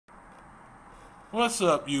What's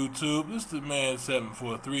up, YouTube? This is the man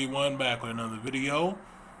 7431 back with another video.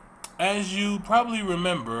 As you probably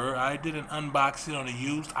remember, I did an unboxing on a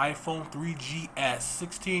used iPhone 3GS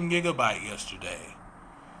 16GB yesterday.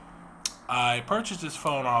 I purchased this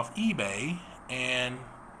phone off eBay, and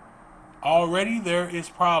already there is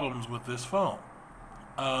problems with this phone.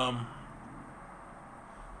 Um,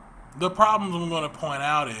 the problems I'm going to point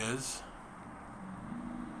out is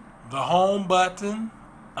the home button,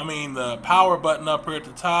 the power button up here at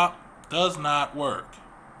the top does not work.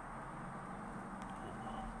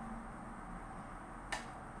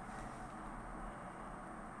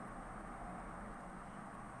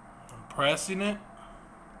 I'm pressing it.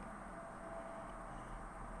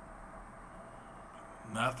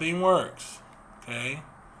 Nothing works. Okay.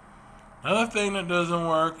 Another thing that doesn't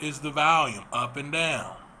work is the volume up and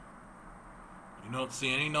down. You don't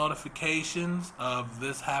see any notifications of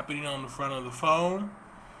this happening on the front of the phone.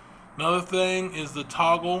 Another thing is the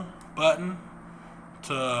toggle button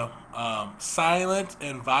to silence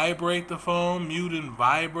and vibrate the phone, mute and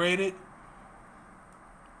vibrate it.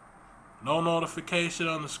 No notification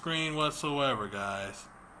on the screen whatsoever, guys.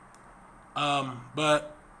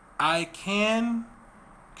 But I can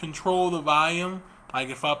control the volume. Like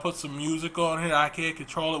if I put some music on here, I can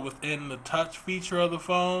control it within the touch feature of the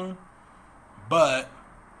phone. But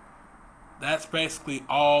that's basically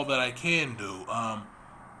all that I can do.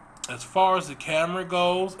 As far as the camera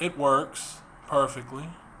goes, it works perfectly.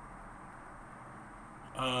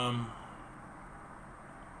 All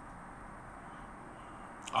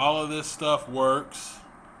of this stuff works.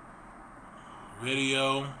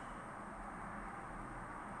 Video.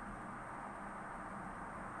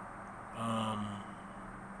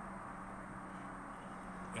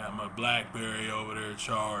 Got my BlackBerry over there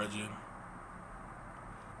charging.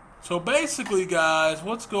 So basically, guys,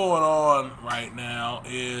 what's going on right now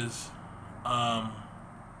is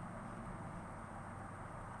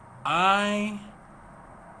I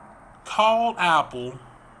called Apple,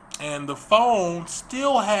 and the phone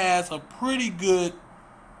still has a pretty good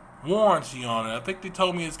warranty on it. I think they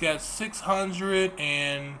told me it's got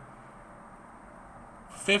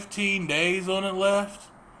 615 days on it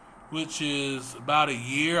left, which is about a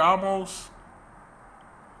year almost.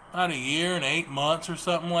 About a year and 8 months or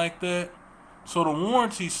something like that. So the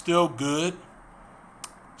warranty's still good.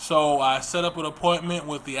 So I set up an appointment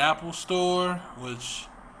with the Apple store, which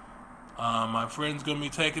my friend's going to be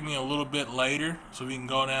taking me a little bit later so we can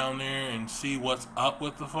go down there and see what's up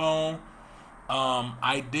with the phone.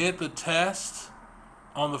 I did the test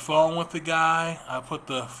on the phone with the guy. I put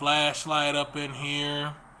the flashlight up in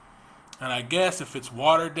here. And I guess if it's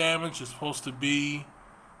water damage, it's supposed to be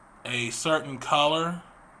a certain color.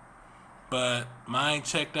 But mine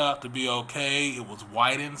checked out to be okay. It was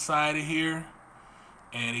white inside of here.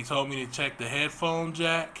 And he told me to check the headphone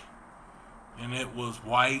jack. And it was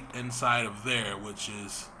white inside of there, which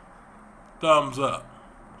is thumbs up.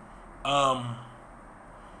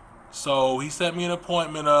 So he set me an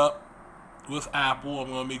appointment up with Apple. I'm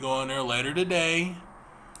going to be going there later today.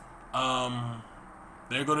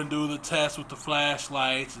 They're going to do the test with the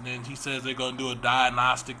flashlights. And then he says they're going to do a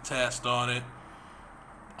diagnostic test on it.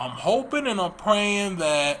 I'm hoping and I'm praying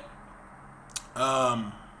that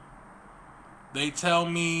they tell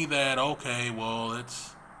me that, okay, well,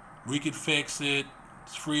 we could fix it.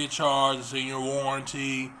 It's free of charge. It's in your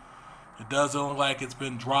warranty. It doesn't look like it's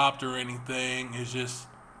been dropped or anything. It's just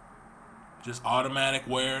automatic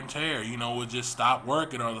wear and tear. It just stopped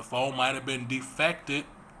working, or the phone might have been defected,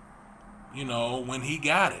 when he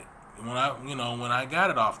got it. When I got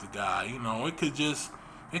it off the guy,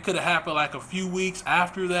 it could have happened like a few weeks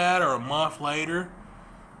after that or a month later.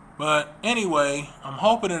 But anyway, I'm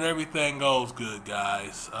hoping that everything goes good,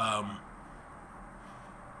 guys.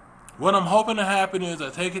 What I'm hoping to happen is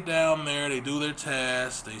I take it down there, they do their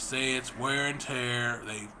test, they say it's wear and tear.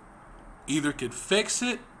 They either could fix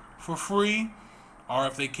it for free, or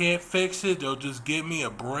if they can't fix it, they'll just give me a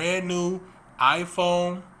brand new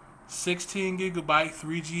iPhone 16GB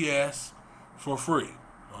 3GS for free.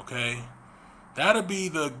 Okay? That'll be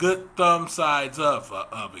the good thumb sides of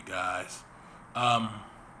it, guys.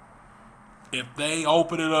 If they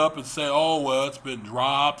open it up and say, oh, well, it's been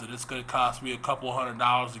dropped and it's going to cost me a couple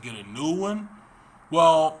 $100 to get a new one,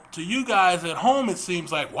 well, to you guys at home, it seems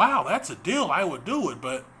like, wow, that's a deal. I would do it.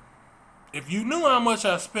 But if you knew how much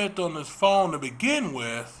I spent on this phone to begin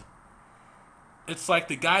with, it's like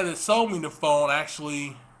the guy that sold me the phone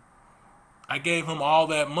actually, I gave him all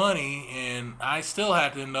that money, and I still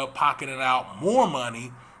had to end up pocketing out more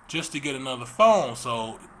money just to get another phone.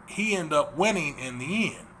 So he ended up winning in the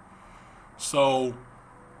end. So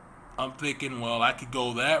I'm thinking, well, I could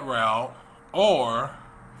go that route Or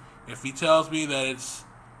if he tells me that it's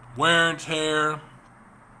wear and tear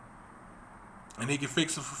and he can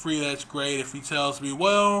fix it for free, that's great. If he tells me,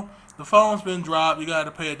 well, the phone's been dropped, you got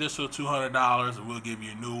to pay additional $200 and we'll give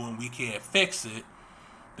you a new one, we can't fix it,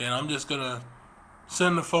 then I'm just going to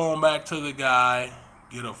send the phone back to the guy,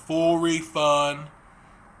 get a full refund,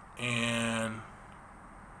 and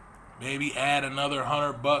maybe add another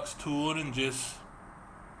 $100 to it and just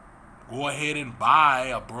go ahead and buy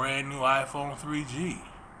a brand new iPhone 3G.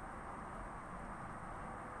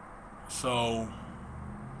 So,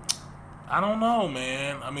 I don't know,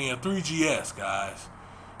 man. I mean, a 3GS, guys.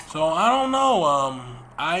 So, I don't know.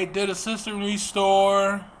 I did a system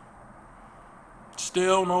restore.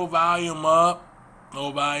 Still no volume up,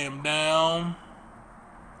 no volume down.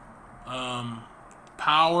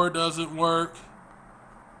 Power doesn't work.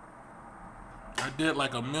 I did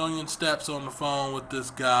like a million steps on the phone with this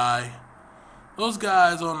guy. Those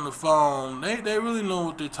guys on the phone, they really know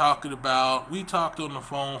what they're talking about. We talked on the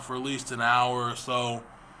phone for at least an hour or so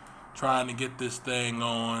trying to get this thing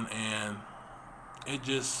on, and it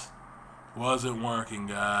just wasn't working,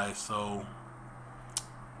 guys. So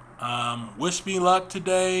wish me luck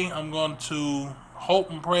today. I'm going to hope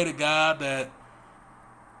and pray to God that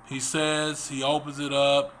he says he opens it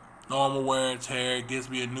up, normal wear and tear, gives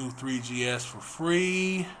me a new 3GS for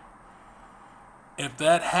free. If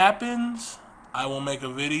that happens, I will make a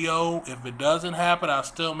video. If it doesn't happen, I'll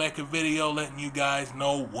still make a video letting you guys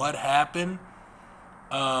know what happened.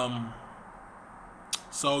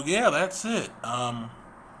 So yeah, that's it. Try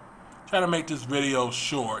to make this video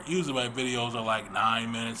short. Usually my videos are like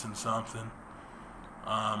 9 minutes and something.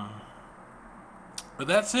 But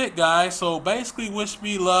that's it, guys. So basically, wish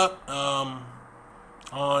me luck on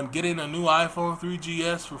getting a new iPhone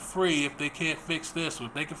 3GS for free if they can't fix this one.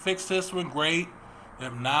 If they can fix this one, great.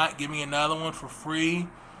 If not, give me another one for free.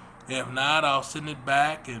 If not, I'll send it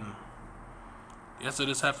back, and I guess I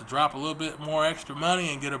just have to drop a little bit more extra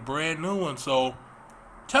money and get a brand new one. So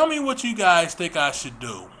tell me what you guys think I should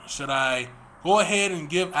do. Should I go ahead and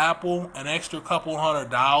give Apple an extra couple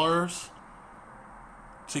 $100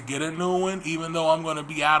 to get a new one, even though I'm going to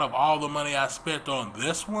be out of all the money I spent on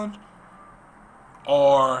this one?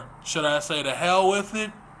 Or should I say to hell with it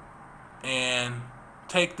and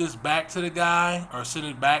take this back to the guy, or send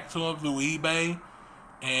it back to him through eBay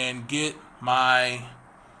and get my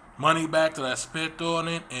money back that I spent on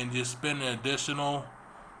it and just spend an additional,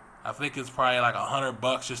 I think it's probably like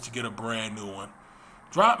 $100 just to get a brand new one?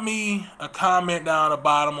 Drop me a comment down at the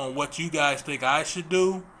bottom on what you guys think I should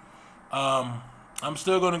do. I'm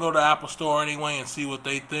still going to go to the Apple Store anyway and see what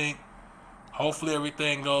they think. Hopefully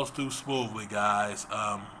everything goes through smoothly, guys.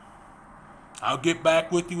 I'll get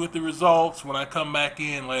back with you with the results when I come back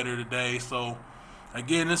in later today. So,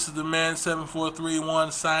 again, this is the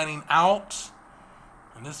Man7431 signing out.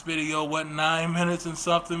 And this video wasn't 9 minutes and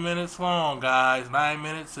something minutes long, guys. 9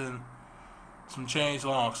 minutes and some change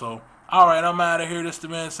long. So, alright, I'm out of here. This is the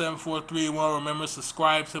Man7431. Remember,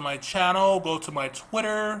 subscribe to my channel. Go to my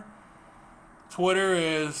Twitter.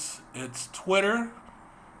 It's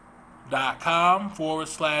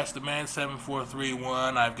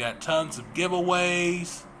twitter.com/theman7431. I've got tons of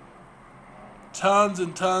giveaways, tons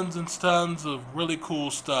and tons and tons of really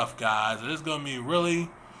cool stuff, guys. There's gonna be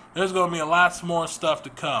a lot more stuff to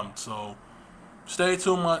come. So stay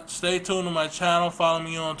tuned to my channel, follow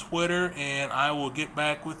me on Twitter, and I will get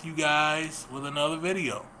back with you guys with another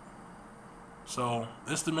video. So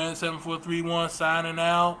this is the Man7431 signing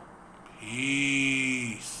out.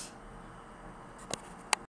 Peace.